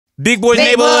Big Boy's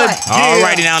Big Neighborhood. Boy. All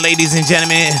righty now, ladies and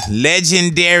gentlemen.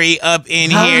 Legendary up in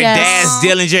here. Yes.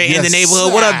 Daz Dillinger in the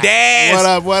neighborhood. What up, Daz? What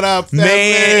up, what up, family?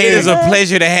 Man, it is a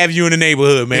pleasure to have you in the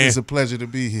neighborhood, man. It is a pleasure to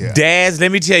be here. Daz,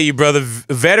 let me tell you, brother,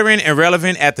 veteran and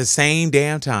relevant at the same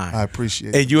damn time. I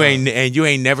appreciate and it. you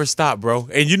ain't never stopped, bro.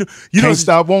 And you Can't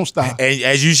stop, won't stop. And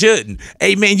as you shouldn't.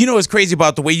 Hey, man, you know what's crazy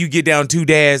about the way you get down to,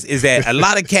 Daz, is that a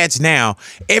lot of cats now,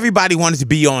 everybody wanted to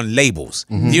be on labels.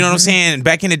 You know what I'm saying?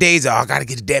 Back in the days, I got to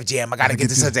get the Def Jam. I got to get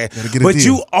this. But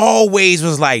you always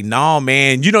was like, nah,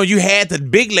 man. You know, you had the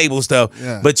big label stuff,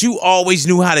 but you always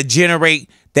knew how to generate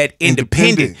that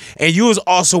independent. And you was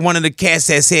also one of the cats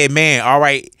that said, man, all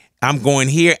right, I'm going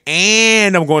here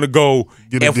and I'm going to go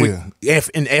F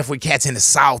with cats in the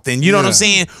South. And you know what I'm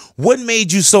saying? What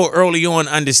made you so early on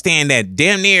understand that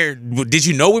damn near, did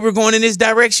you know we were going in this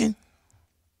direction?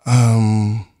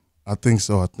 I think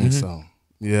so. I think so.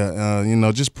 Yeah, you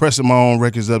know, just pressing my own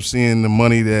records up, seeing the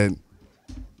money that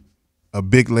a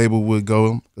big label would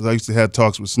go. Because I used to have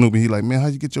talks with Snoopy. He like, man, how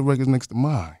you get your records next to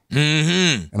mine?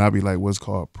 And I'd be like, what's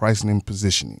called pricing and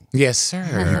positioning. Yes, sir.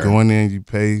 You go in there and you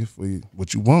pay for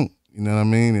what you want. You know what I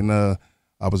mean? And I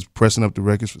was pressing up the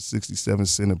records for 67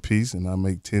 cents a piece, and I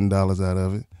make $10 out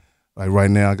of it. Like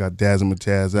right now, I got Daz and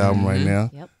Mataz album right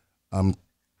now. I'm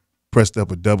pressed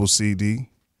up a double CD.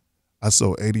 I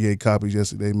sold 88 copies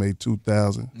yesterday, made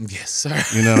 2,000. Yes, sir.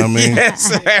 You know what I mean?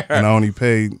 Yes, sir. And I only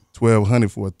paid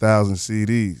 $1,200 for 1,000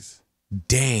 CDs.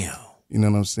 Damn. You know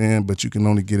what I'm saying? But you can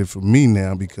only get it from me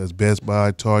now because Best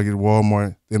Buy, Target,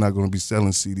 Walmart, they're not going to be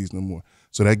selling CDs no more.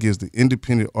 So that gives the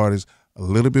independent artists a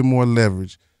little bit more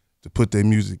leverage to put their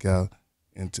music out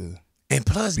and to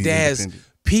plus, Daz,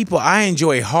 people, I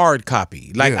enjoy hard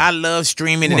copy. Like, I love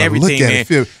streaming and look everything, at man. It,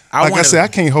 feel, like I said, I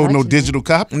can't hold no digital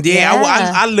copy. Yeah,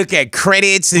 I look at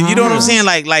credits, and you know what I'm saying?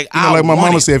 Like you know, like my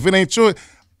mama said, if it ain't yours,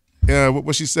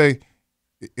 what she say?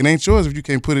 It ain't yours if you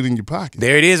can't put it in your pocket.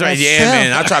 There it is, right? That's yeah, true.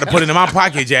 man. I try to put it in my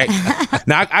pocket, Jack.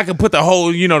 Now I can put the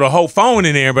whole, the whole phone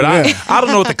in there, but I don't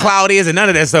know what the cloud is and none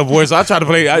of that stuff, boy. So I try to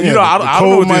play. I don't know.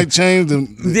 Code might change, but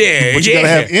you gotta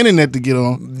have internet to get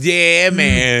on. Yeah,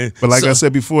 man. But like I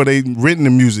said before, they renting the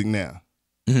music now.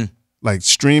 Like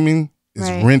streaming is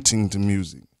renting to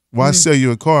music. Why sell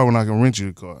you a car when I can rent you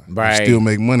a car? Right. And still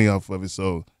make money off of it.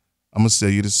 So I'm gonna sell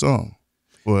you the song.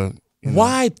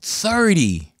 Why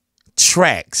 30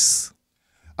 tracks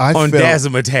on Daz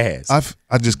and Mataz?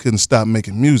 I just couldn't stop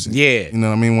making music. Yeah. You know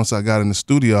what I mean? Once I got in the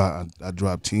studio, I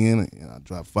dropped 10, and I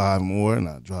dropped 5 more, and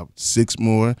I dropped 6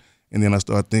 more. And then I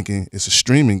started thinking it's a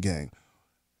streaming game.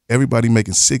 Everybody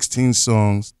making 16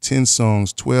 songs, 10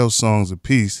 songs, 12 songs a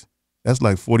piece. That's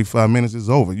like 45 minutes is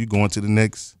over. You going to the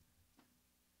next,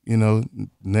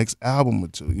 next album or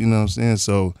two. You know what I'm saying?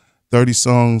 So 30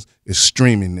 songs is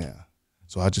streaming now.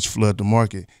 So I just flood the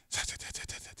market.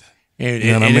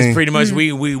 And it's pretty much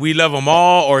we love them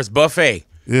all, or it's buffet.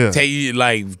 Yeah. But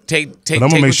I'm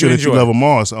gonna make sure that you love them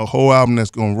all. It's a whole album that's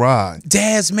gonna ride.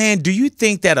 Daz, man, do you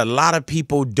think that a lot of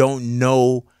people don't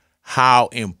know how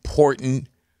important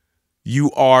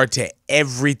you are to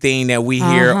everything that we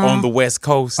hear on the West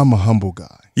Coast? I'm a humble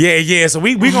guy. Yeah. So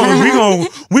we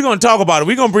gonna talk about it.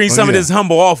 We gonna bring some of this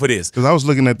humble off of this. Because I was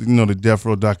looking at the Death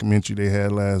Row documentary they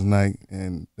had last night,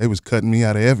 and they was cutting me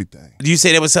out of everything. You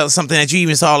say there was something that you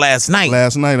even saw last night?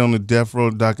 Last night on the Death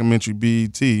Row documentary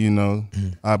BET,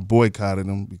 I boycotted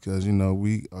them because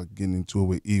we are getting into it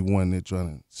with E1. They're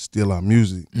trying to steal our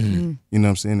music. You know what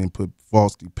I'm saying? And put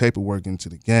faulty paperwork into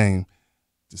the game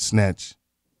to snatch.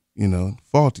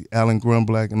 Faulty Alan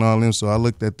Grunblack and all them. So I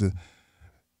looked at me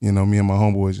and my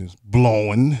homeboys just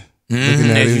blowing, looking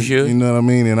at it. You know what I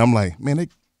mean? And I'm like, man, they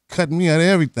cutting me out of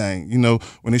everything.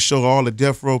 When they show all the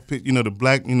Death Row, the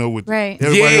black, with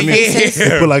everybody in there,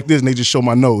 they put like this and they just show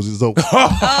my nose. It's over.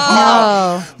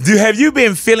 Dude, have you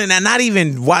been feeling that? Not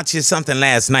even watching something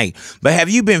last night, but have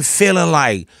you been feeling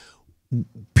like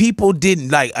people didn't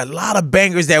like a lot of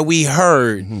bangers that we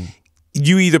heard?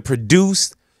 You either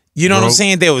produced. You know what I'm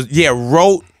saying? There was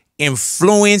wrote,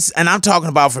 influence, and I'm talking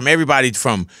about from everybody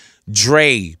from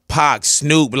Dre, Pac,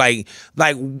 Snoop, like,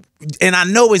 and I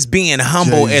know it's being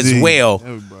humble Jay-Z, as well.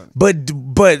 Everybody.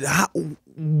 But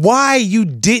why you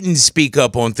didn't speak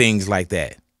up on things like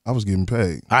that? I was getting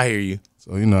paid. I hear you.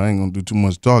 So I ain't gonna do too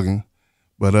much talking,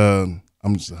 but I'm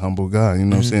just a humble guy. You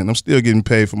know what I'm saying? I'm still getting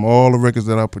paid from all the records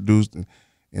that I produced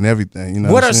and everything.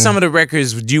 What are some of the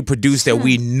records you produced that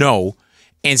we know?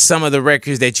 And some of the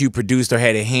records that you produced or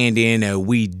had a hand in that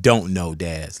we don't know,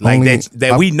 Daz, like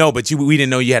we know, but we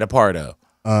didn't know you had a part of.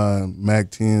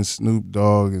 Mac 10, Snoop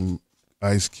Dogg, and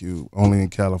Ice Cube. Only in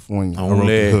California. Only I wrote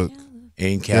the hook.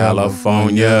 In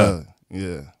California.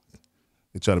 Yeah.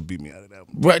 They try to beat me out of that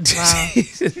one. But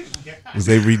Because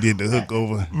they redid the hook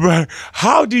over. Right.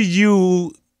 How do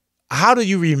you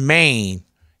remain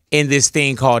in this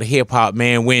thing called hip hop,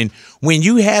 man? When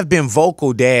you have been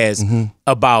vocal, Daz,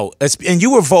 about, and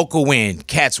you were vocal when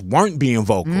cats weren't being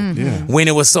vocal, when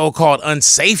it was so called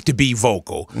unsafe to be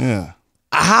vocal. Yeah.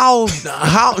 How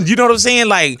you know what I'm saying?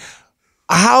 Like,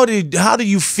 how do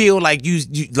you feel like you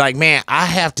like, man, I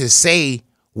have to say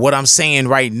what I'm saying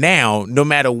right now, no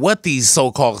matter what these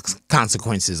so-called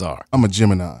consequences are? I'm a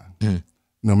Gemini. You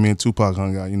know, me and Tupac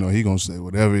hung out. You know, he gonna say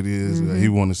whatever it is that he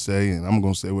want to say, and I'm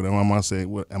gonna say whatever I'm gonna say.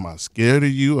 What am I scared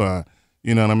of you? Or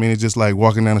you know what I mean? It's just like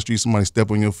walking down the street, somebody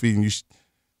step on your feet, and you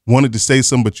wanted to say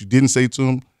something, but you didn't say to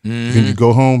them. Then you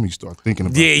go home, you start thinking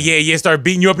about it. Yeah. Start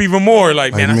beating you up even more.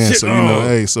 Like man, I so you know,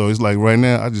 hey, so it's like right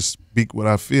now, I just speak what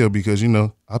I feel because you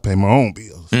know I pay my own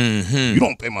bills. You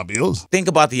don't pay my bills. Think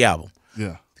about the album.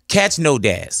 Yeah. Cats know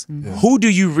Daz. Who do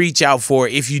you reach out for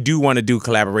if you do want to do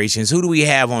collaborations? Who do we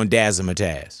have on Daz and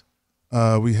Mataz?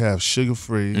 We have Sugar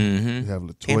Free. We have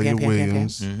LaToya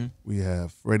Williams. We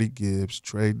have Freddie Gibbs,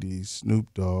 Trey D,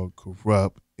 Snoop Dogg,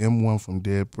 Corrupt, M1 from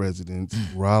Dead Presidents,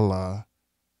 Rala,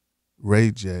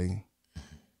 Ray J,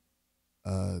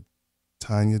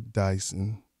 Tanya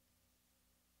Dyson,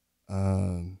 AD,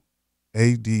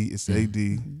 it's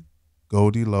AD,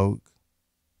 Goldie Loke.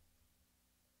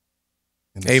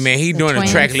 Hey man, he doing a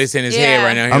track list in his head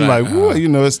right now. I'm like, well, you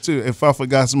know, it's too. If I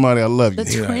forgot somebody, I love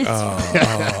you. Like,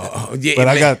 yeah, but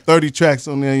I got 30 tracks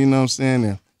on there. You know what I'm saying?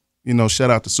 And you know,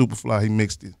 shout out to Superfly. He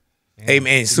mixed it. Hey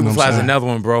man, Superfly's another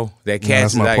one, bro. That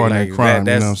Cats, that's my partner in crime.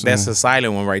 That's a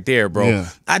silent one right there, bro. Yeah.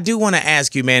 I do want to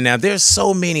ask you, man. Now there's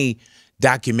so many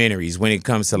documentaries when it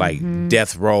comes to like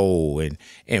Death Row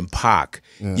and Pac.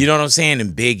 You know what I'm saying?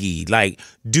 And Biggie. Like,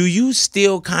 do you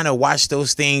still kind of watch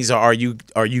those things, or are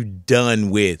you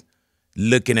done with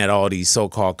looking at all these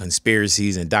so-called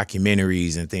conspiracies and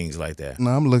documentaries and things like that? No,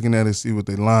 I'm looking at it, see what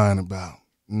they lying about.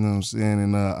 You know what I'm saying?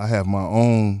 And I have my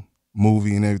own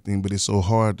movie and everything, but it's so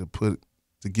hard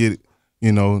to get,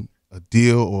 you know, a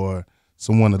deal or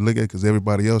someone to look at because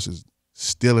everybody else is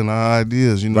stealing our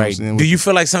ideas. You know what I'm saying? Do you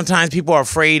feel like sometimes people are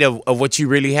afraid of what you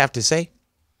really have to say?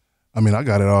 I mean, I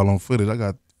got it all on footage. I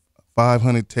got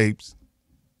 500 tapes,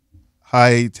 high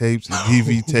 8 tapes, and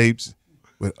DV tapes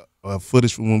with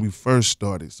footage from when we first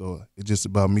started. So it's just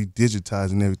about me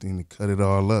digitizing everything to cut it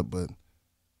all up. But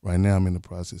right now I'm in the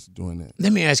process of doing that.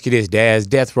 Let me ask you this, Daz,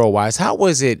 Death Row wise, how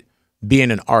was it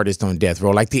being an artist on Death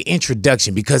Row? Like the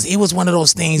introduction, because it was one of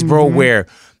those things, bro, where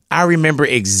I remember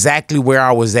exactly where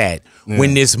I was at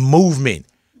when this movement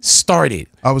started.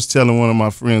 I was telling one of my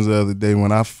friends the other day,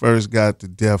 when I first got to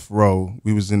Death Row,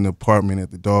 we was in the apartment at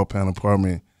the Dog Pound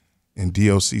apartment, and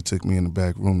DOC took me in the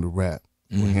back room to rap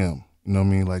with him. You know what I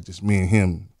mean? Like just me and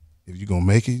him. If you gonna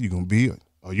make it, you gonna be,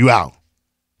 or you out.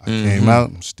 I came out,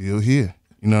 I'm still here.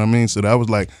 You know what I mean? So that was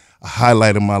like a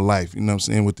highlight of my life, you know what I'm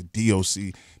saying, with the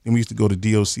DOC. Then we used to go to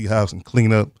DOC house and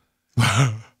clean up.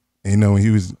 And, you know, when he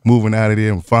was moving out of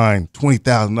there and find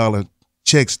 $20,000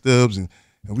 check stubs, and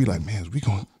we like, man, we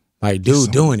gonna like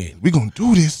dude doing it. We gonna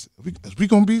do this. Is we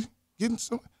gonna be getting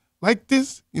something like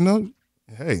this? You know?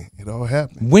 Hey, it all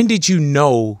happened. When did you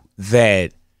know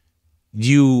that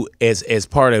you, as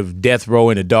part of Death Row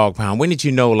and the Dog Pound, when did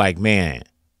you know, like, man,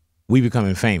 we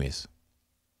becoming famous?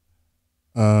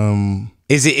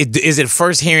 Is it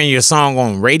first hearing your song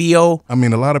on radio? I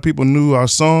mean, a lot of people knew our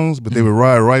songs, but they would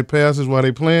ride right past us while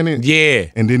they playing it. Yeah.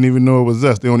 And didn't even know it was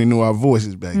us. They only knew our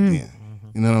voices back then.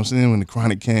 You know what I'm saying? When the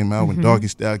Chronic came out, when Doggy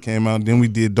Style came out, then we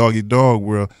did Doggy Dog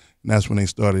World, and that's when they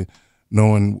started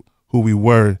knowing who we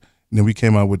were. And then we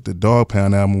came out with the Dog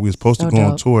Pound album. We were supposed to go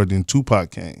on tour, then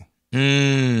Tupac came.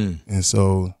 And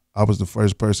so I was the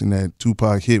first person that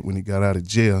Tupac hit when he got out of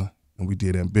jail. And we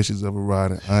did Ambitious of a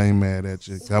Rider, I Ain't Mad at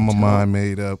You, Got My Mind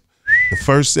Made Up. The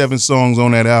first 7 songs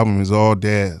on that album is all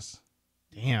Daz.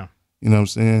 Damn. You know what I'm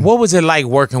saying? What was it like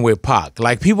working with Pac?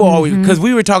 Like people always, because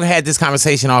we were had this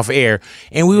conversation off air,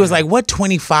 and we was like, what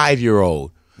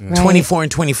 25-year-old, 24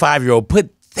 and 25-year-old put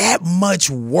that much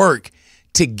work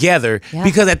together?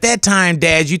 Because at that time,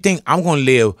 Dad, you think I'm gonna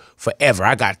live forever.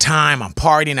 I got time, I'm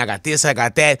partying, I got this, I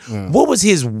got that. What was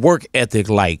his work ethic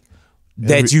like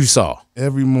that you saw?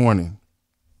 Every morning,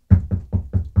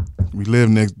 we live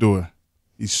next door.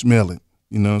 He smell it,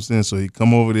 you know what I'm saying? So he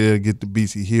come over there, get the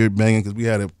beats, he hear it banging, because we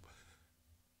had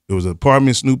it was an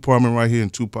apartment, Snoop apartment right here,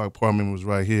 and Tupac apartment was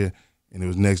right here, and it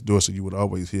was next door, so you would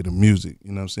always hear the music,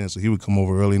 you know what I'm saying? So he would come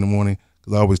over early in the morning,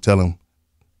 because I always tell him,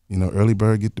 you know, early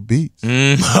bird get the beats.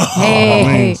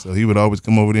 Hey. So he would always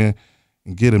come over there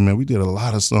and get it, man. We did a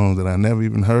lot of songs that I never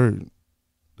even heard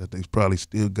that they probably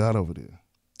still got over there.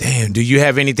 Damn. Do you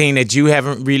have anything that you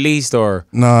haven't released or?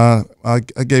 Nah, I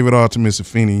gave it all to Miss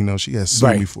Afeni. You know, she had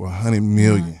sued me for $100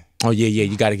 million. Oh yeah,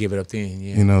 you got to give it up then.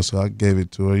 Yeah. You know, so I gave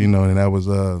it to her. You know, and that was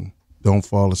 "Don't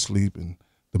Fall Asleep" and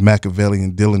the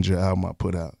Machiavellian Dillinger album I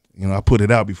put out. You know, I put it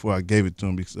out before I gave it to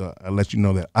him because I let you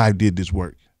know that I did this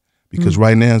work. Because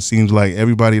right now it seems like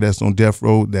everybody that's on death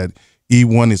row that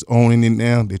E1 is owning it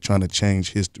now, they're trying to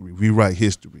change history, rewrite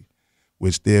history,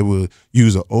 which they will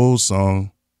use an old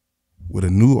song with a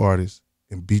new artist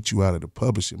and beat you out of the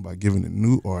publishing by giving the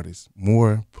new artist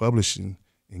more publishing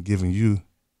and giving you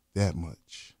that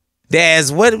much.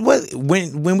 Daz,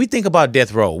 when we think about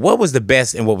death row, what was the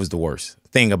best and what was the worst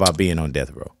thing about being on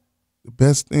death row? The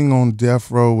best thing on death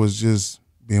row was just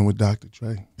being with Dr.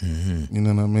 Dre. You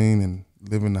know what I mean? And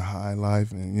living the high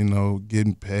life and, you know,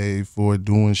 getting paid for it,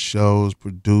 doing shows,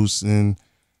 producing.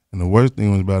 And the worst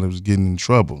thing about it was getting in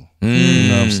trouble. You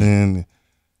know what I'm saying?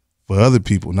 For other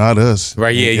people, not us.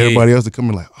 Right, yeah, everybody else to come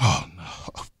in like, oh, no.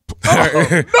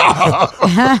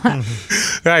 No.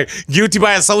 Right. Guilty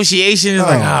by association is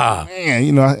Man,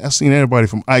 you know, I seen everybody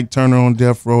from Ike Turner on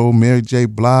death row, Mary J.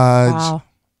 Blige,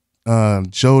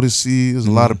 Jodeci. There's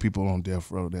a lot of people on death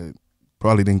row that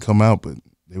probably didn't come out, but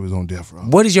they was on death row.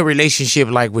 What is your relationship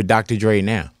like with Dr. Dre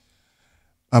now?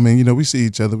 I mean, you know, we see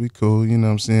each other. We cool. You know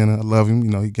what I'm saying? I love him.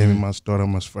 You know, he gave me my start.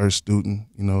 I'm his first student,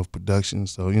 you know, of production.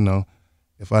 So, you know,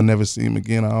 if I never see him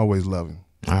again, I always love him.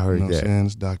 I heard you know that. What I'm saying?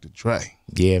 It's Dr. Dre.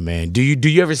 Yeah, man. Do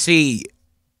you ever see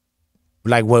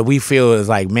like what we feel is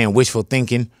like, man, wishful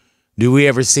thinking? Do we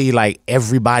ever see like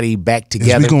everybody back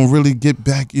together? Is we gonna really get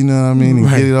back, you know what I mean, and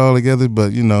get it all together?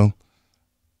 But you know,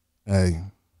 hey,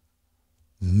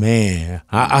 man,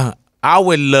 I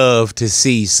would love to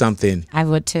see something. I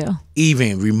would too.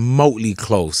 Even remotely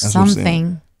close.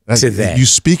 Something to that. You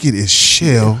speak it as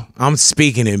shell. I'm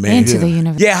speaking it, man. Into the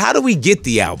universe. Yeah, how do we get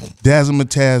the album?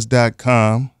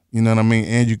 DazMataz.com. You know what I mean?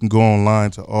 And you can go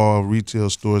online to all retail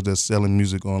stores that's selling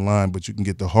music online, but you can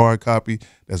get the hard copy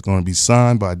that's going to be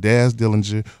signed by Daz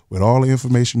Dillinger with all the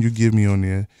information you give me on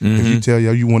there. If you tell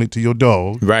you want it to your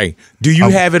dog. Right. Do you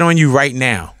have it on you right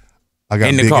now? I got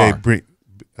in the Big car?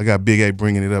 I got Big A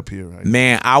bringing it up here right now.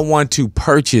 Man, I want to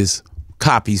purchase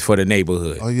copies for the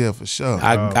neighborhood. Oh yeah, for sure.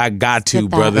 I got to,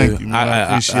 brother. Thank you, man. I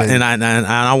appreciate it. And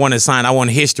I want to sign. I want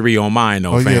history on mine,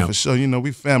 though, fam. Yeah, for sure. You know,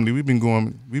 we family. We've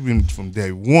been from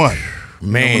day one.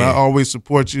 Man, you know, I always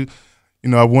support you.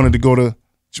 You know, I wanted to go to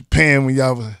Japan when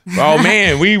y'all was. Oh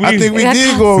man, I think we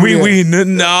did go over there.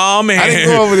 No man, I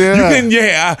didn't go over there. You couldn't.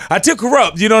 Yeah, I took her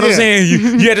up. You know what I'm saying?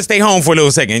 You had to stay home for a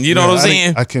little second. You know what I'm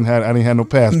saying? I didn't have no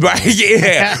passport. Right?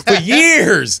 Yeah, for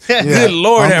years. Good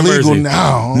Lord, I'm have legal mercy.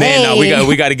 now. Man, no,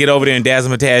 we got to get over there in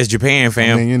DazMataz, Japan,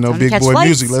 fam. I mean, you know, big boy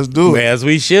music. Let's do it. As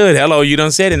we should. Hello, you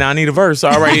done said it. Now I need a verse.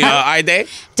 All right, I day.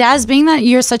 Daz, being that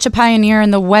you're such a pioneer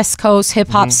in the West Coast hip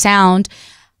hop sound,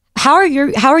 how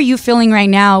are you feeling right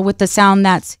now with the sound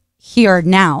that's here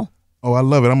now? Oh, I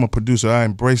love it. I'm a producer. I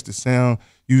embrace the sound,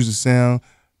 use the sound,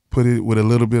 put it with a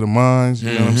little bit of mine.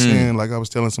 You know what I'm saying? Like I was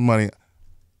telling somebody,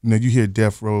 you know, you hear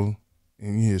Death Row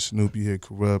and you hear Snoop, you hear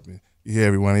Corrupt, and you hear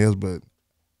everyone else, but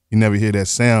you never hear that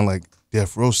sound like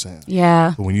Death Row sound.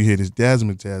 Yeah. But when you hear this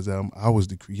DazMataz album, I was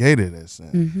the creator of that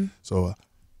sound. So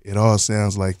it all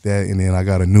sounds like that. And then I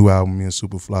got a new album, me and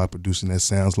Superfly producing, that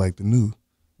sounds like the new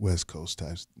West Coast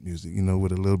type music, you know,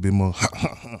 with a little bit more.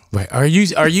 Right. Are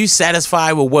you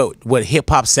satisfied with what hip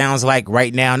hop sounds like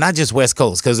right now? Not just West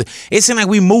Coast, because it seems like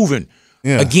we moving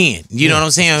again. You know what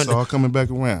I'm saying? It's all coming back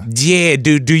around. Yeah.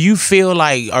 Do you feel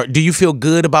like, or do you feel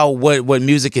good about what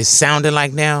music is sounding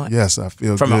like now? Yes, I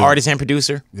feel from good. an artist and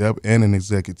producer. Yep, and an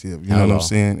executive. You know what I'm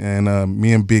saying? And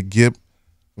me and Big Gip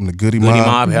from the Goody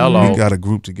Mob, hello. we got a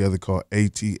group together called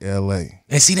ATLA.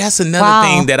 And see, that's another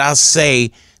thing that I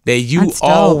say, that you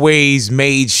always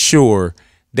made sure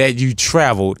that you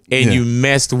traveled and you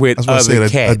messed with other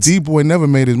cats. A D-boy never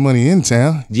made his money in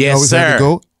town. Yes, he always sir. had to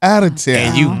go out of town.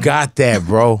 And you got that,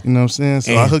 bro. You know what I'm saying?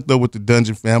 So I hooked up with the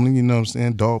Dungeon family, you know what I'm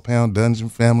saying? Dog Pound Dungeon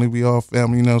family, we all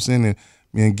family, you know what I'm saying? And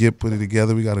me and Gip put it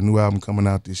together. We got a new album coming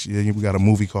out this year. We got a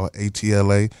movie called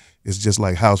ATLA. It's just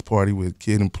like House Party with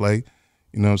Kid and Play.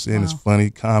 You know what I'm saying? It's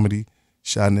funny, comedy,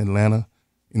 shot in Atlanta.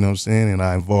 You know what I'm saying? And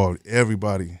I involved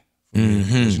everybody.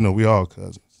 Because, you know, we all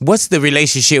cousins. What's the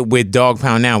relationship with Dog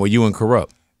Pound now with you and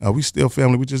Corrupt? We still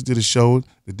family. We just did a show,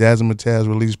 the DazMataz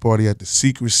release party at the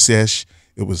Secret Sesh.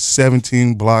 It was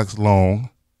 17 blocks long.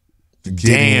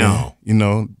 Damn. You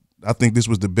know, I think this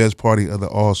was the best party of the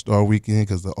All-Star Weekend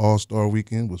because the All-Star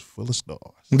Weekend was full of stars.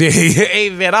 Hey,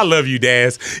 man, I love you,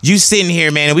 Daz. You sitting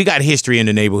here, man, and we got history in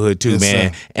the neighborhood too,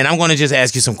 man. Sir. And I'm going to just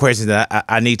ask you some questions that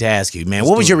I need to ask you, man.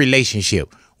 What was your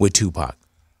relationship with Tupac?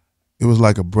 It was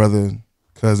like a brother,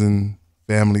 cousin,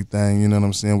 family thing. You know what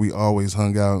I'm saying? We always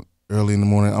hung out early in the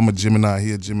morning. I'm a Gemini,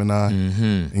 he a Gemini.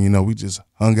 And, you know, we just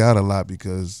hung out a lot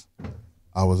because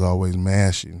I was always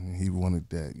mashing, and he wanted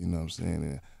that, you know what I'm saying?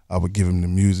 And I would give him the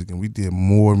music, and we did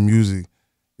more music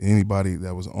than anybody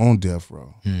that was on Death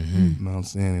Row. You know what I'm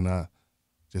saying? And I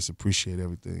just appreciate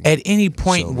everything. At any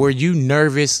point, were you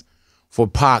nervous for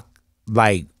Pac,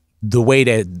 like the way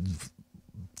that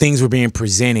things were being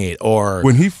presented? Or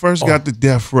when he first got to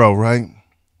Death Row, right,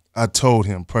 I told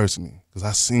him personally, because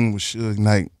I seen what Suge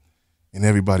Knight and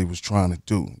everybody was trying to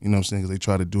do, you know what I'm saying? Because they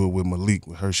tried to do it with Malik,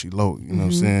 with Hershey Lowe, you know what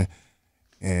I'm saying?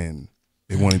 And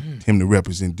they wanted him to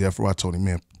represent Death Row. I told him,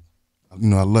 man, you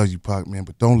know, I love you, Pac, man,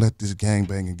 but don't let this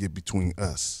gangbanging get between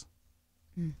us.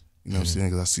 You know what I'm saying?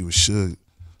 Because I see what Suge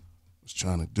was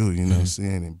trying to do, you know what I'm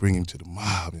saying? And bring him to the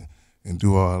mob and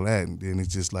do all that. And then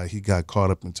it's just like he got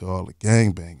caught up into all the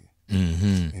gangbanging.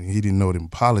 And he didn't know them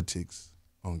politics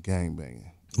on gangbanging.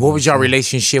 What was your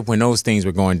relationship when those things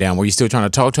were going down? Were you still trying to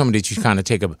talk to him, or did you kind of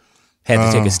had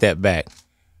to take a step back?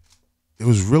 It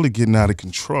was really getting out of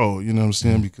control, you know what I'm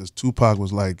saying? Because Tupac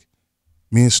was like,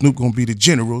 me and Snoop gonna be the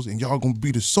generals and y'all gonna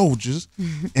be the soldiers.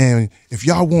 And if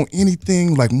y'all want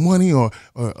anything like money or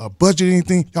a budget or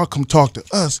anything, y'all come talk to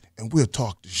us and we'll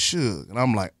talk to Suge. And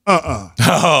I'm like,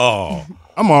 Oh.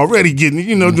 I'm already getting it,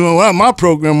 you know, doing my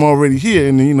program already here.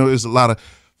 And then, you know, it's a lot of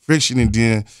friction, and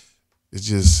then it's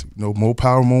just, you know, more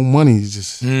power, more money. It's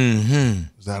just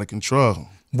it's out of control.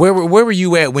 Where were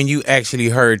you at when you actually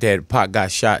heard that Pac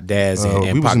got shot, Daz,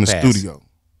 and we Pac was in the passed? studio.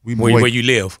 Where you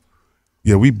live?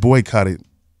 Yeah, we boycotted.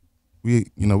 We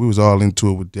was all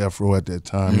into it with Death Row at that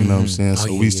time, you know what I'm saying?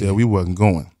 So we said we wasn't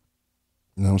going.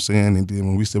 You know what I'm saying? And then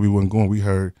when we said we wasn't going, we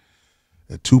heard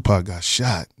that Tupac got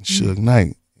shot, and Suge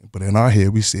Knight. But in our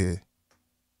head, we said,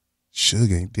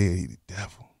 Suge ain't dead, he the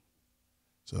devil.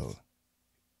 So,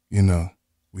 you know,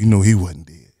 we knew he wasn't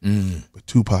dead. But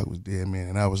Tupac was dead, man,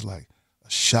 and that was like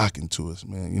shocking to us,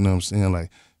 man. You know what I'm saying?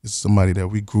 Like, this is somebody that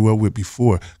we grew up with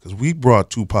before, because we brought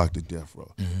Tupac to Death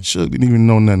Row. Suge didn't even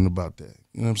know nothing about that.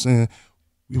 You know what I'm saying?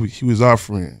 He was our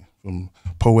friend from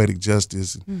Poetic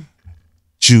Justice,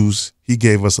 Juice. He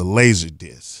gave us a laser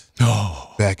disc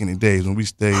back in the days when we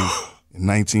stayed in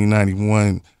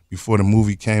 1991 before the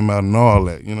movie came out and all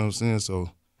that. You know what I'm saying? So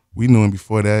we knew him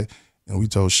before that, and we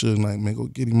told Suge, like, man, go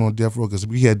get him on Death Row, because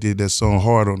we had did that song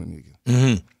Hard on the nigga.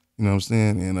 You know what I'm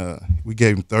saying? And we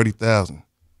gave him $30,000.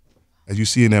 As you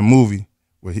see in that movie,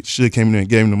 where Suge came in there and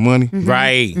gave him the money.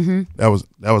 Right. That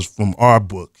was from our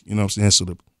book. You know what I'm saying? So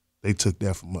they took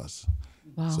that from us.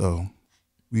 Wow. So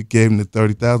we gave him the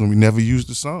 $30,000. We never used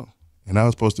the song, and that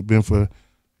was supposed to have been for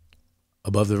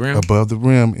Above the Rim. Above the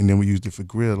Rim, and then we used it for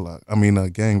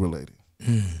gang related.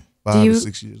 5 to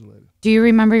 6 years later. Do you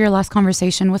remember your last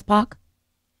conversation with Pac?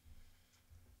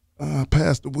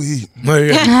 Past the weed.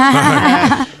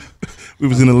 We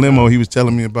was in a limo. He was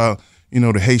telling me about, you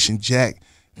know, the Haitian Jack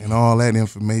and all that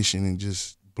information, and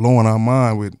just blowing our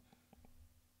mind with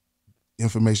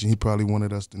information he probably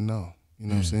wanted us to know. You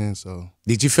know what I'm saying? So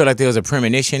did you feel like there was a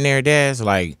premonition there, Daz?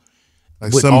 Like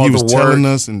something he was telling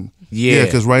us, and yeah,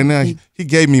 because right now he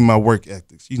gave me my work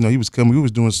ethics. You know, he was coming, we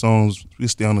was doing songs, we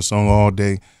stay on the song all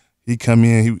day. He come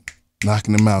in, he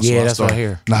knocking them out. Yeah, so that's what I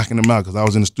hear. Knocking them out, because I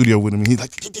was in the studio with him, and he's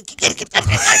like,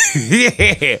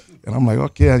 yeah. And I'm like,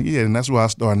 okay, yeah, and that's why I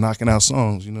started knocking out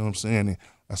songs. You know what I'm saying? And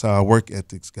that's how our work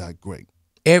ethics got great.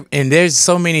 And there's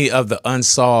so many of the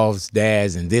unsolved,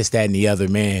 Daz, and this, that, and the other,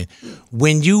 man.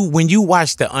 When you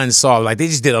watch the unsolved, like they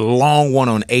just did a long one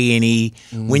on A&E.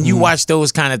 When you watch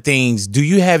those kind of things, do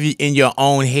you have in your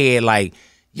own head like,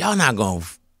 y'all not gonna,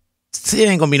 it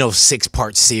ain't gonna be no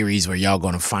 6-part series where y'all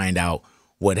gonna find out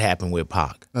what happened with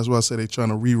Pac? That's why I say they trying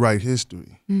to rewrite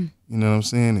history. You know what I'm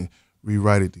saying? And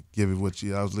rewrite it to give it what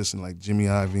I was listening like Jimmy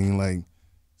Iovine, like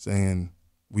saying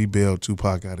we bailed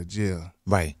Tupac out of jail.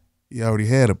 Right. He already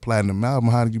had a platinum album.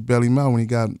 How did you bail him out when he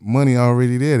got money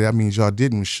already there? That means y'all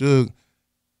didn't. When Suge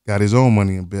got his own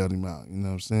money and bailed him out. You know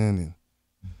what I'm saying? And,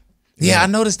 yeah, I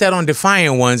noticed that on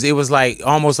Defiant Ones. It was like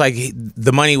almost like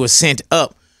the money was sent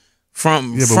up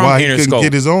from why he Interscope. couldn't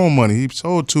get his own money? He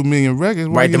sold 2 million records.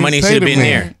 Why Right, the money should have been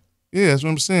there. Yeah, that's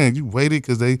what I'm saying. You waited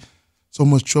because they so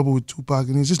much trouble with Tupac,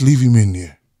 and just leave him in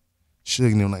there.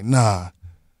 Suge and them like, nah.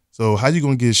 So how you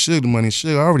gonna get Suge the money?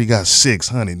 Suge already got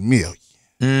 600 million.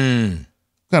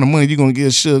 What kind of money you gonna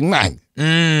give Suge Knight? You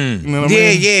know what I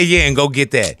mean? Yeah, and go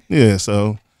get that. Yeah,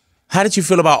 so. How did you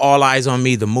feel about All Eyes on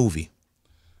Me, the movie?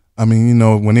 I mean, you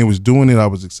know, when they was doing it, I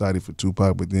was excited for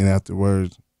Tupac, but then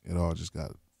afterwards, it all just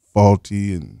got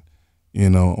faulty, and, you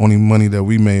know, only money that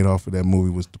we made off of that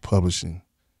movie was the publishing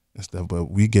and stuff, but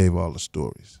we gave all the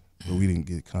stories, but we didn't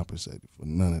get compensated for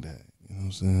none of that. You know what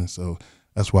I'm saying? So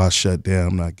That's why I shut down.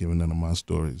 I'm not giving none of my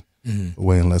stories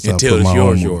away unless Until I put it's my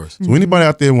yours, own. yours. So anybody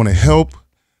out there want to help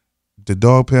the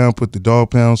Dog Pound, put the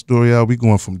Dog Pound story out, we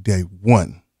going from day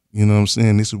one. You know what I'm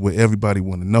saying? This is what everybody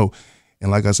want to know. And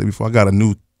like I said before, I got a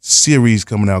new series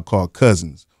coming out called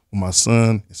Cousins. Where my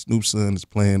son, Snoop's son, is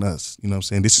playing us. You know what I'm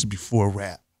saying? This is before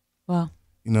rap. Wow.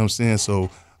 You know what I'm saying? So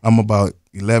I'm about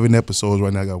 11 episodes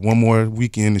right now. I got one more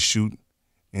weekend to shoot,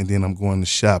 and then I'm going to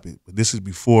shop it. But this is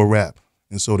before rap.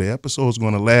 And so the episode's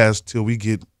going to last till we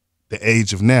get the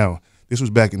age of now. This was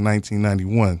back in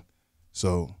 1991.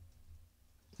 So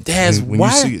Daz, when you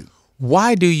see it.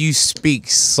 Why do you speak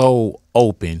so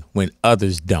open when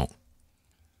others don't?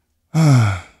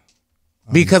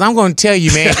 Because I'm going to tell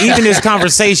you, man, even this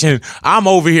conversation, I'm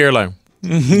over here like,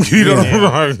 you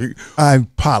know, I'm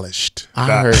polished.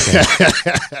 I heard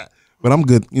that. But I'm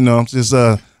good. You know, I'm just,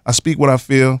 I speak what I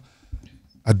feel.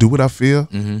 I do what I feel,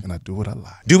 and I do what I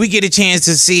like. Do we get a chance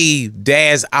to see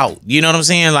Daz out? You know what I'm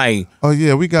saying? Like, oh,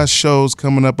 yeah, we got shows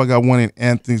coming up. I got one in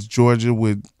Athens, Georgia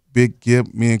with Big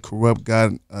Gip. Me and Corrupt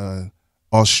got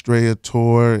Australia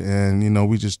tour, and, you know,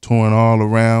 we just touring all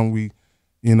around. We,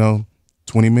 you know,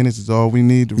 20 minutes is all we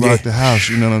need to rock the house.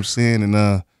 You know what I'm saying?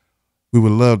 And we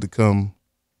would love to come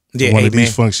to one of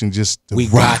these functions just to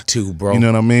rock. Got to, bro. You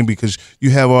know what I mean? Because you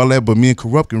have all that, but me and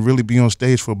Corrupt can really be on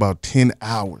stage for about 10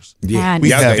 hours. Yeah. We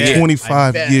have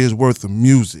 25 years worth of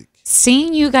music.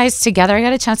 Seeing you guys together, I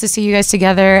got a chance to see you guys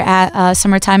together at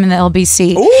Summertime in the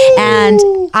LBC. Ooh. And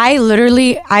I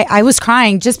literally, I was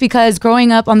crying just because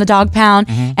growing up on the Dog Pound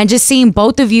and just seeing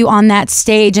both of you on that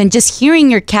stage and just hearing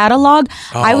your catalog,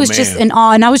 I was just in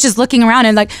awe. And I was just looking around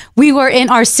and like, we were in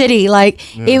our city.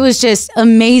 Like, it was just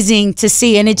amazing to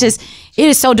see. And it is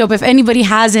so dope. If anybody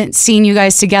hasn't seen you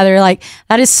guys together, like,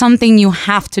 that is something you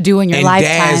have to do in your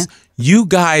lifetime. Daz, you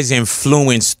guys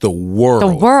influenced the world.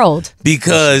 The world.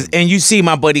 Because, and you see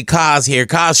my buddy Kaz here.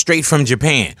 Kaz straight from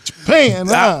Japan. Japan,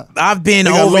 I've been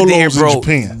they got over there, Lolos bro. in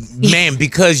Japan. Man,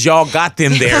 because y'all got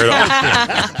them there.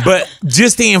 But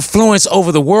just the influence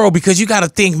over the world, because you got to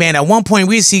think, man, at one point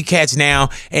we see cats now,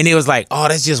 and it was like, oh,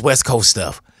 that's just West Coast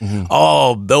stuff.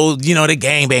 Oh, those, you know, the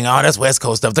gangbang, oh, that's West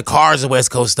Coast stuff. The cars are West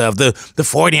Coast stuff. The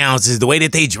 40 ounces, the way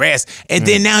that they dress. And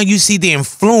then now you see the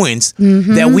influence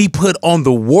that we put on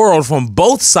the world from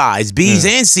both sides, B's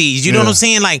and C's. You know what I'm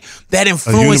saying? Like, that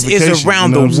influence is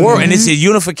around the world. And it's a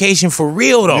unification for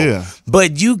real, though. Yeah.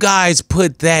 But you guys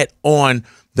put that on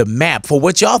the map for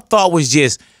what y'all thought was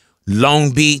just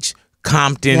Long Beach,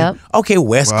 Compton, okay,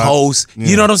 West Coast.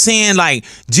 You know what I'm saying? Like,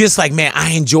 just like, man,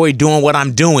 I enjoy doing what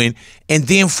I'm doing, and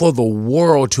then for the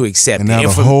world to accept and it. now And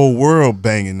the for whole world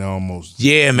banging almost.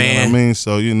 Yeah, You know man. what I mean?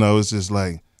 So, you know, it's just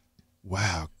like,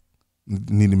 wow,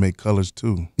 need to make colors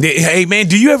too. Hey, man,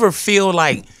 do you ever feel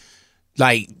like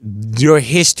your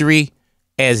history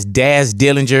as Daz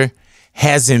Dillinger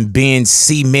hasn't been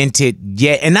cemented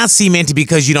yet? And not cemented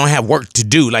because you don't have work to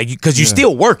do, like, because you're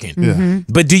still working.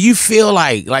 But do you feel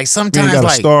like sometimes, You got a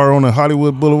like, star on the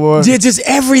Hollywood Boulevard? yeah, just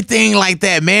everything like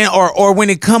that, man? Or when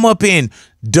it come up in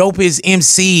dopest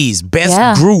MCs,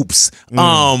 best groups,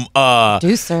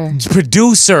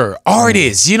 producer,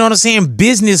 artists, you know what I'm saying?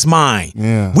 Business mind.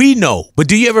 Yeah. We know. But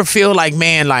do you ever feel like,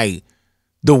 man, like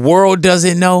the world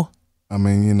doesn't know? I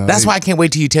mean, you know. That's why I can't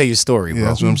wait till you tell your story, Yeah, bro.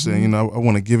 that's what I'm saying. You know, I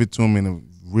want to give it to them in a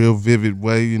real vivid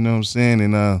way, you know what I'm saying?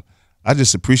 And I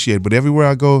just appreciate it. But everywhere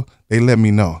I go, they let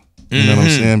me know. You know what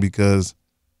I'm saying? Because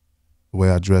the way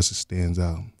I dress, it stands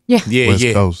out. Yeah. West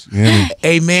Coast. You know what I mean?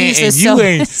 Hey, man, Jesus,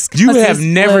 and so you have blue.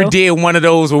 never did one of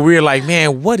those where we're like,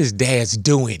 man, what is Dad's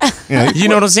doing? You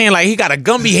know what I'm saying? Like, he got a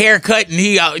Gumby haircut and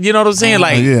he, you know what I'm saying?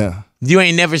 Like, yeah. You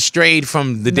ain't never strayed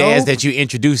from the Daz that you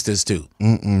introduced us to.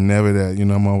 Never that. You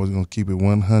know, I'm always going to keep it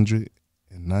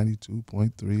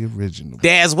 192.3 original.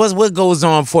 Daz, what goes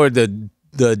on for the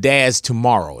Daz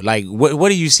tomorrow? Like, what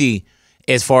do you see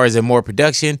as far as more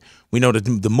production? We know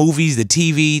the movies, the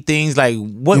TV things. Like,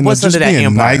 what's under that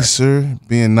empire?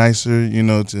 Being nicer, you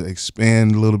know, to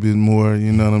expand a little bit more,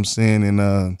 you know what I'm saying? And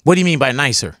what do you mean by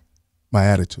nicer? My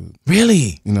attitude.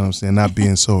 Really? You know what I'm saying? Not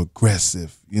being so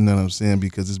aggressive. You know what I'm saying?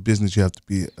 Because it's business, you have to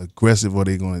be aggressive or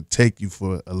they're going to take you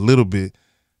for a little bit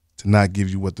to not give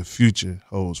you what the future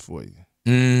holds for you.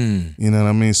 You know what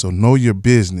I mean? So know your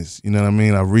business. You know what I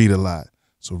mean? I read a lot.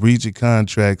 So read your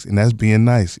contracts, and that's being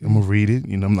nice. I'm going to read it.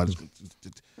 You know, I'm not just, you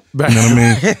know what I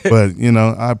mean? But, you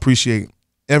know, I appreciate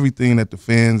everything that the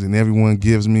fans and everyone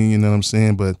gives me, you know what I'm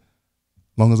saying? But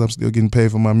as long as I'm still getting paid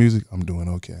for my music, I'm doing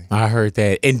okay. I heard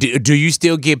that. And do you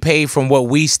still get paid from what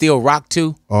we still rock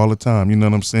to? All the time. You know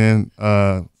what I'm saying?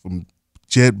 From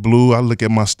JetBlue, I look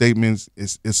at my statements.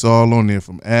 It's all on there.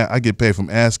 I get paid from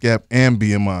ASCAP and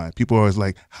BMI. People are always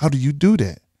like, how do you do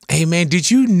that? Hey man, did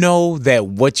you know that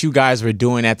what you guys were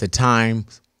doing at the time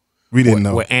We didn't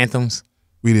know. were anthems?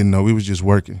 We didn't know. We was just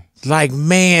working. Like,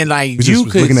 man, like We you just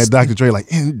was could looking at Dr. Dre like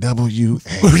NWA.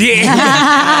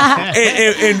 yeah.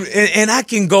 and I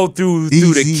can go through the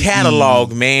Easy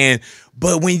catalog, man.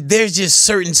 But when there's just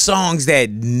certain songs that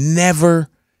never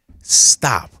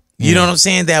stop. You know what I'm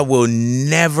saying? That will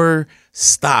never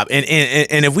stop. And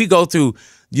if we go through,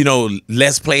 you know,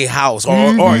 Let's Play House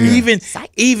or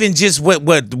even just what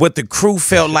the crew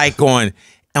felt like on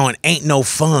Ain't No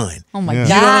Fun. Oh my Yeah. God.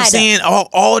 You know what I'm saying?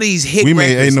 All these hit We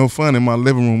records. made Ain't No Fun in my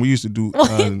living room. We used to do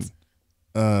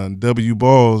W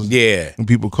balls. Yeah. When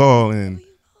people call and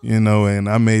you know, and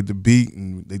I made the beat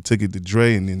and they took it to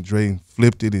Dre and then Dre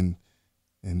flipped it and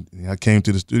I came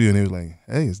to the studio and they was like,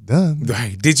 "Hey, it's done."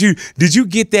 Right. Did you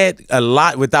get that a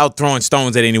lot without throwing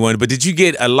stones at anyone? But did you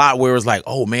get a lot where it was like,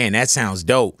 "Oh man, that sounds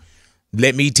dope.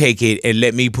 Let me take it and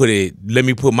let me put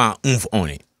my oomph on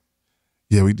it."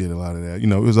 Yeah, we did a lot of that. You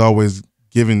know, it was always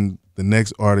giving the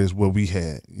next artist what we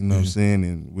had. You know what I'm saying?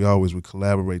 And we always would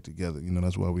collaborate together. You know,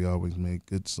 that's why we always made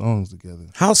good songs together.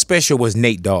 How special was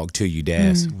Nate Dogg to you,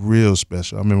 Daz? Real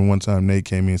special. I remember one time Nate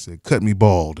came in and said, "Cut me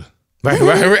bald." Right.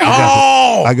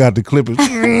 Oh, I got the clippers.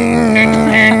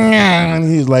 And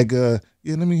he's like, yeah,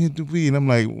 let me hit the weed. And I'm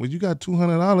like, well, you got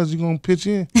 $200 you gonna pitch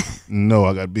in? No,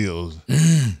 I got bills.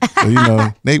 So, you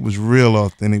know, Nate was real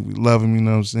authentic. We love him, you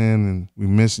know what I'm saying? And we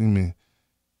miss him. And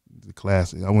the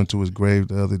classic. I went to his grave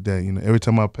the other day. You know, every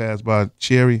time I pass by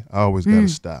Cherry, I always gotta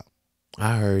stop.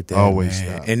 I heard that. Always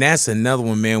man. stop. And that's another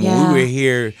one, man. When Yeah. we were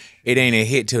here, it ain't a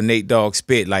hit till Nate Dogg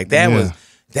spit. Like that Yeah.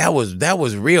 that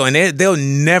was real. And there'll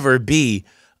never be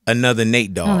another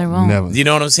Nate Dogg. No, there won't. Never. You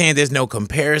know what I'm saying? There's no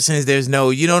comparisons. There's no,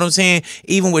 you know what I'm saying?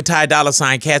 Even with Ty Dolla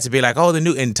 $ign, cats would be like, "Oh, the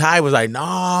new," and Ty was like,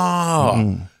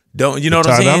 "No, don't." You know what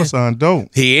I'm Ty saying? Dolla $ign dope.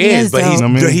 He He is, is but dope. he's You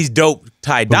know what I mean? he's dope.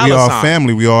 Ty But Dolla we all $ign.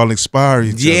 family. We all inspire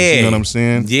each other. Yeah. You know what I'm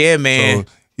saying? Yeah, man.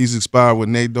 So he's inspired what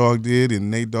Nate Dogg did, and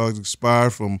Nate Dogg's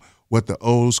inspired from what the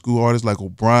old school artists like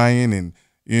O'Brien, and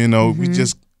you know, we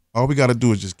just all we got to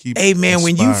do is just keep. Hey man,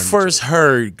 when you inspiring each first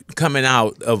heard coming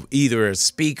out of either a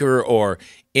speaker or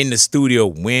in the studio,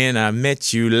 "When I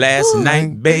Met You Last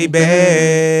Night, Baby,"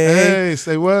 Hey,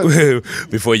 say what?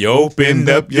 before you opened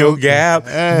up your gap,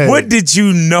 Hey. what did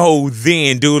you know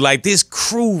then, dude? Like this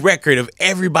crew record of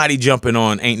everybody jumping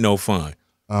on Ain't No Fun.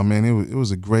 Oh man, it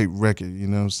was a great record. You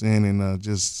know what I'm saying? And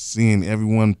just seeing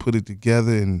everyone put it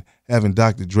together and having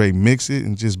Dr. Dre mix it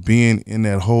and just being in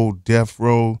that whole death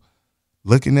row,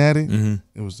 looking at it,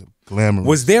 it was a glamorous.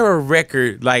 Was there a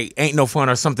record like Ain't No Fun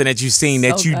or something that you seen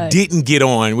that So you good. didn't get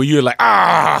on where you were like,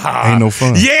 "Ah, Ain't No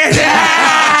Fun. Yeah,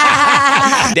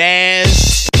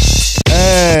 Daz.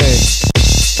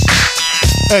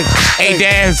 Hey,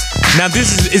 Daz. Now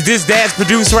is this Daz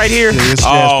produced right here? Yeah, it's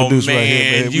oh, produced man, right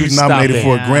here, man. We you was nominated stop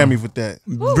for it. a Grammy with that.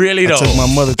 Really I though. took my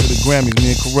mother to the Grammys,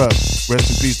 me and Corrupt. Rest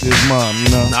in peace to his mom, you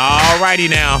know? Alrighty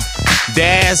now,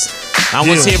 Daz. I'm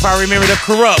gonna Yeah. see if I remember the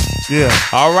Corrupt. Yeah.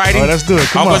 Alrighty. All right, let's do it.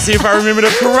 Come I'm on. gonna see if I remember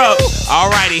the Corrupt.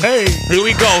 Alrighty. Hey. Here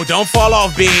we go. Don't fall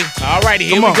off, big. Alrighty,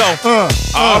 here Come we on. go.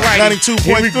 Alrighty.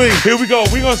 92.3. Here we go.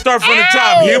 We're gonna start from the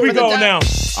top. Here we go now.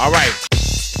 All right.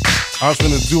 I was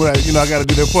finna do that, you know, I gotta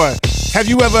do that part. Have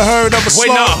you ever heard of a Wait,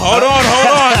 song? no, hold on.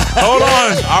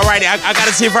 All righty, I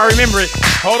gotta see if I remember it.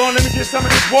 Hold on, let me get some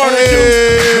of this water, too.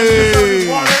 Let me get some of this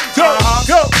water.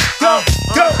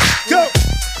 Go.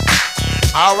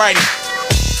 All righty,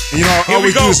 You know, I Here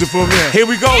we always go. use it for me. here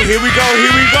we go.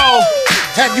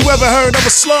 Have you ever heard of a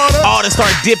slaughter? All to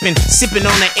start dipping, sipping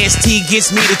on the ST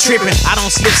gets me to tripping. I don't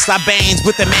slip Sarbanes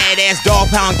with the mad ass dog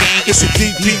pound gang. It's a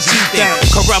DPG thing.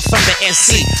 Corrupt from the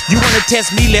SC. You wanna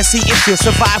test me? Let's see if you'll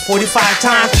survive 45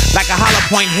 times. Like a hollow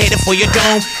point headed for your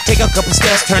dome. Take a couple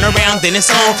steps, turn around, then it's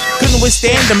on. Couldn't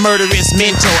withstand the murderous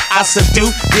mental. I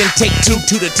subdue, then take two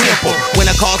to the temple.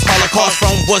 When a call a cause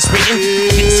from what's written.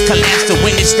 It's collapse, the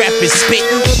winning strap is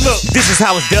spitting. Look. This is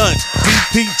how it's done.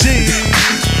 DPG.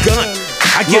 Gun.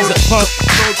 I give a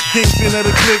Kingpin of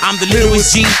the clique. I'm the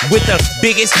littlest G with the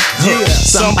biggest. Yeah,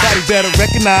 somebody better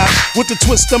recognize with the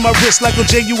twist of my wrist like a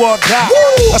J.U.R. die.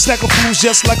 I snack a fools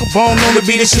just like a bone on the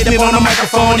beat and shit up on the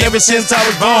microphone ever since I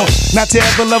was born. Not to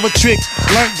ever love a trick,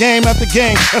 learned game after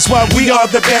game. That's why we are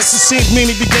the best. It seems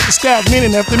many beget the styles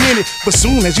minute after minute. But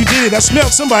soon as you did it, I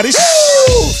smelled somebody.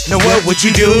 Now what would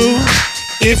you do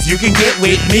if you can get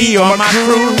with me or my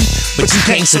crew? But you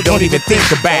can't, so don't even think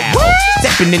about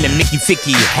stepping in the Mickey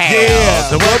Ficky house.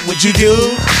 Yeah. Now what would you do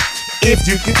if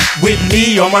you can with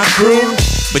me or my crew?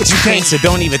 But you can't, so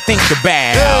don't even think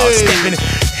about Hey. stepping.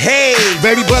 Hey,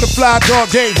 Baby butterfly dog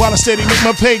day while I steady make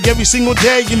my pay every single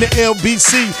day in the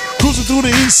LBC. Cruising through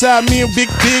the east side, me and Big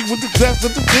Pig with the claps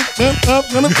of the big up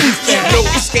and the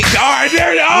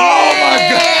Oh my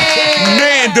God,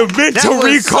 man! The mental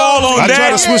recall on that. I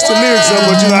try to switch the lyrics up,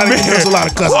 but you know there's a lot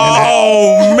of cussing.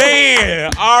 Oh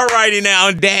man! All righty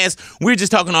now, Daz. We're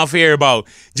just talking off air about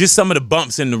just some of the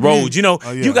bumps in the road. You know,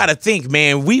 you got to think,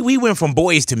 man. We went from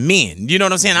boys to men. You know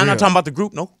what I'm saying? I'm not talking about the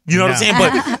group, no. You know what I'm saying?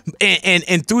 But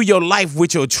and through your life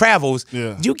with your travels,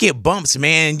 you get bumps,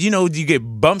 man. You know, you get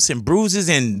bumps and bruises,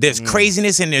 and there's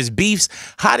craziness and there's beefs.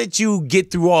 How did you get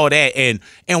through all that? And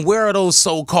where are those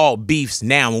so-called beefs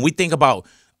now? When we think about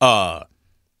Drace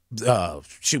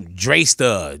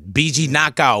the BG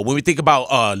knockout, when we think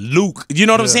about Luke, you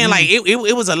know what I'm saying? Like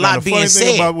it was a lot being said. The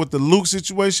funny thing about with the Luke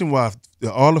situation, while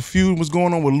all the feud was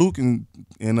going on with Luke and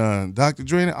Dr.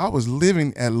 Dre, I was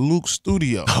living at Luke's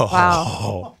studio.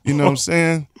 Wow. You know what I'm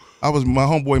saying? My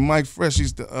homeboy Mike Fresh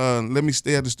used to let me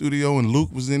stay at the studio, and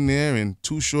Luke was in there, and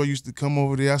Too Short used to come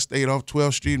over there. I stayed off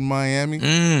 12th Street in Miami. You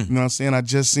know what I'm saying? I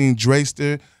just seen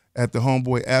Draster at the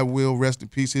homeboy Atwill, rest in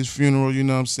peace, his funeral, you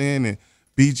know what I'm saying? And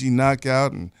BG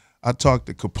Knockout, and I talked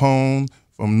to Capone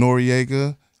from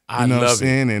Noriega. You know what I'm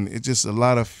saying? And it's just a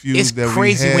lot of feuds that we had. It's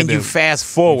crazy when you fast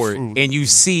forward and you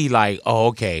see like, oh,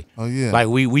 okay. Oh, yeah. Like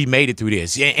we made it through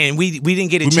this. And we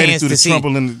didn't get a chance to see. We made it through the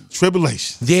trouble and the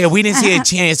tribulation. Yeah, we didn't see a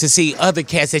chance to see other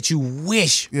cats that you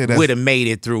wish would have made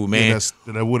it through, man.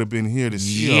 Yeah, that would have been here to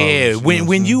see. Yeah,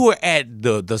 when you were at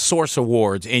the Source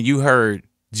Awards and you heard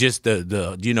just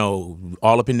the you know,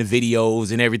 all up in the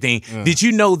videos and everything, did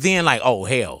you know then like, oh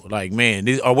hell, like man,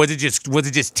 or was it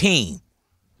just team?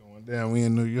 Down, we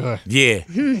in New York. Yeah.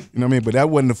 You know what I mean? But that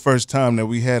wasn't the first time that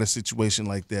we had a situation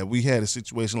like that. We had a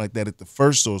situation like that at the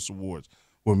first Source Awards,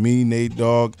 where me, Nate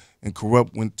Dogg, and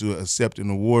Corrupt went to accept an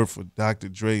award for Dr.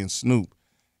 Dre and Snoop,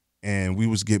 and we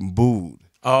was getting booed.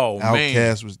 Oh, man.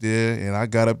 Outkast was there, and I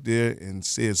got up there and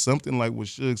said something like what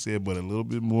Suge said, but a little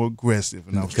bit more aggressive.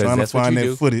 And I was trying to find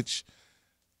that footage,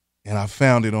 and I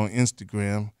found it on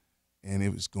Instagram, and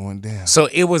it was going down. So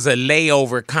it was a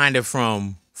layover kind of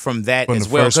from that as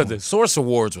well, because the Source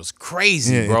Awards was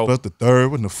crazy, bro. But the third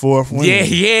one, the fourth one.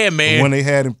 Yeah, man. The one they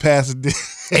had in Pasadena.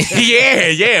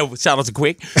 yeah. Shout out to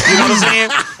Quick. You know what I'm saying?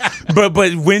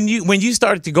 But when you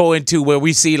started to go into where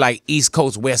we see like East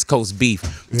Coast, West Coast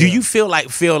beef, do you feel like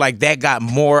that got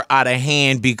more out of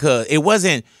hand because it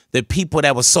wasn't the people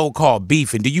that was so-called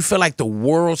beefing? Do you feel like the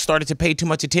world started to pay too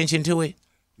much attention to it?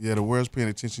 Yeah, the world's paying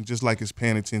attention just like it's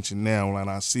paying attention now. When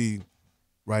I see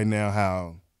right now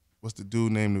how, what's the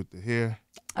dude named with the hair?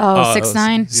 Oh,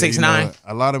 6ix9ine. 6ix9ine.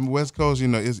 A lot of them West Coast, you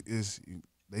know,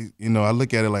 they, you know, I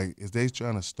look at it like, is they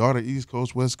trying to start an East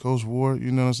Coast, West Coast war?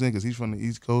 You know what I'm saying? Because he's from the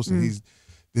East Coast and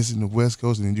this is the West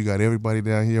Coast, and then you got everybody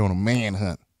down here on a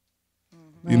manhunt.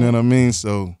 You know what I mean?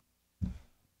 So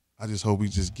I just hope we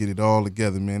just get it all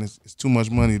together, man. It's too much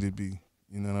money to be,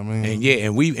 you know what I mean?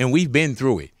 And we've been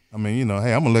through it. I mean, you know,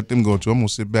 hey, I'm gonna let them go too. I'm gonna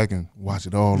sit back and watch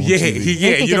it all on TV.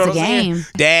 Yeah, you know what I'm saying?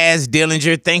 Daz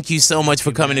Dillinger, thank you so much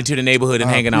for coming into the neighborhood and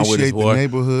hanging out with us, boy. The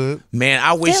neighborhood. Man,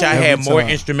 I wish I had more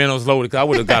instrumentals loaded, because I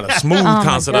would have got a smooth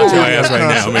concert out your ass right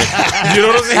now, man. You know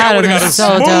what I'm saying? I would have got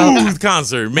a smooth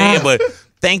concert, man. But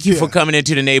thank you for coming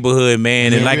into the neighborhood,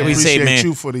 man. And like we say, man, appreciate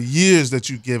you for the years that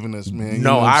you've given us, man. You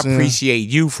no, know I appreciate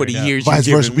you for the years you've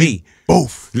given me.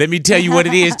 Both. Let me tell you what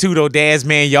it is too, though, Daz,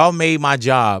 man. Y'all made my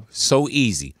job so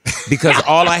easy because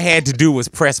all I had to do was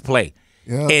press play.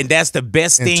 Yeah. And that's the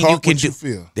best thing you can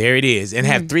do. There it is. And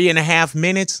have 3.5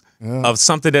 minutes of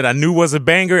something that I knew was a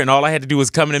banger, and all I had to do was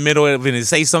come in the middle of it and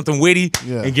say something witty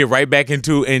and get right back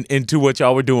into what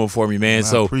y'all were doing for me, man.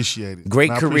 So I appreciate it.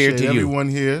 Great career to you. Everyone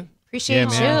here.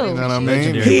 Appreciate you. You know what I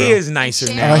mean? He is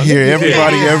nicer now. I hear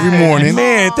everybody every morning.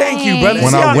 Man, thank you, brother.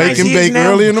 When I wake and bake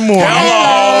early in the morning.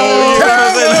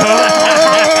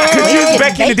 Because you was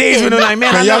back in the days when they're like,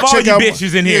 man, I love all you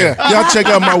bitches in here. Y'all check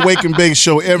out my Wake and Bake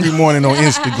show every morning on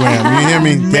Instagram. You hear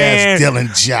me? Daz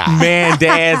Dillinger. Man,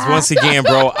 Daz, once again,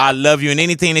 bro, I love you. And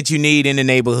anything that you need in the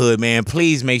neighborhood, man,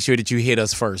 please make sure that you hit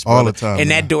us first, brother. All the time. And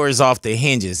that door is off the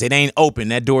hinges. It ain't open.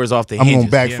 That door is off the hinges. I'm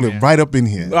going to backflip right up in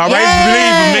here. All right, believe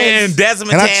me, man.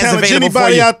 Desmond and I challenge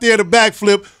anybody out there to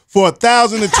backflip for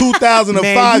 $1,000 to $2,000 or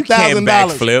 $5,000.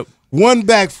 Backflip. One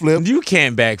backflip. You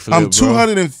can't backflip. I'm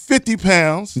 250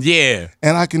 pounds. Yeah.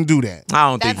 And I can do that. I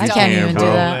don't think you can, can't even bro.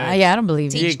 do that. Yeah, I don't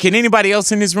believe you. Yeah, can anybody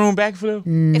else in this room backflip?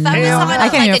 If I was on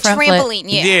like a trampoline,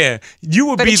 yeah. You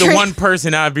would be the one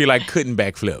person I'd be like, couldn't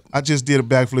backflip. I just did a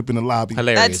backflip in the lobby.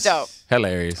 Hilarious. That's dope.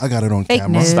 Hilarious. I got it on Fake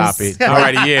camera. news. Stop it.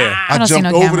 Alrighty, yeah. I don't see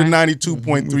jumped no over the camera.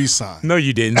 92.3 sign. No,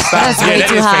 you didn't. Stop. That's way that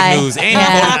too is high. fake news.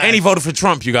 And he voted for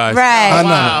Trump, you guys. Right. I know.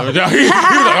 Wow. He was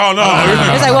like, oh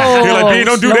no. It's like, whoa, He's like, B,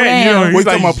 don't do slow that. You know, down. Wait, he's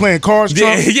talking like, about playing cards,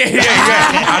 yeah, Trump?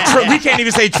 yeah. We can't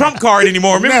even say Trump card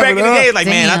anymore. Remember back in the day, like,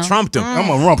 man, I Damn. trumped him. I'm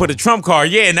a rump. Put a Trump card.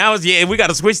 Yeah, now it's, we got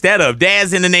to switch that up.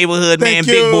 Dad's in the neighborhood, man. Thank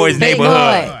Big you. Boy's Big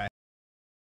neighborhood. boy.